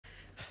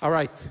All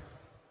right.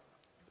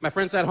 My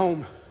friends at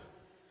home,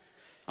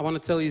 I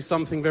want to tell you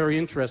something very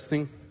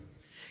interesting.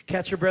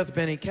 Catch your breath,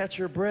 Benny. Catch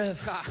your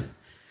breath.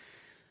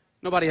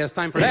 Nobody has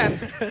time for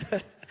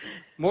that.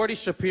 Mordechai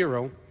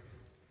Shapiro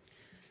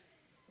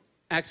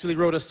actually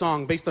wrote a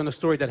song based on a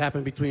story that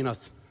happened between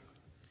us.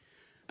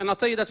 And I'll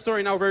tell you that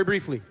story now very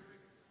briefly.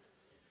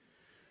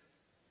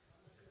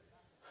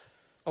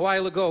 A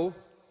while ago,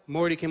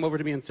 Morty came over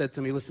to me and said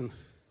to me, listen,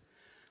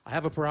 I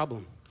have a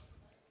problem.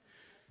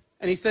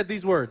 And he said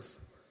these words,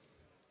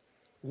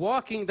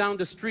 walking down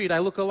the street, I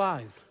look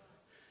alive.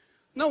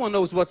 No one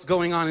knows what's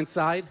going on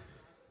inside.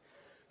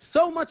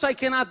 So much I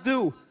cannot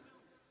do.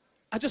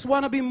 I just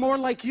want to be more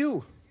like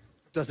you.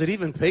 Does it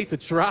even pay to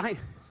try?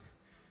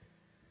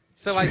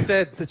 So I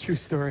said, It's a true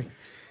story.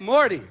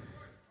 Morty,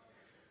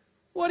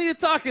 what are you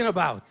talking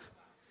about?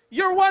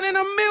 You're 1 in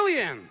a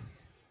million.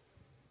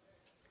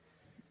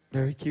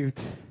 Very cute.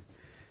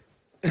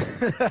 Here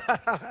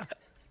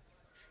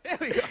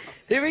we go.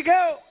 Here we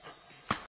go.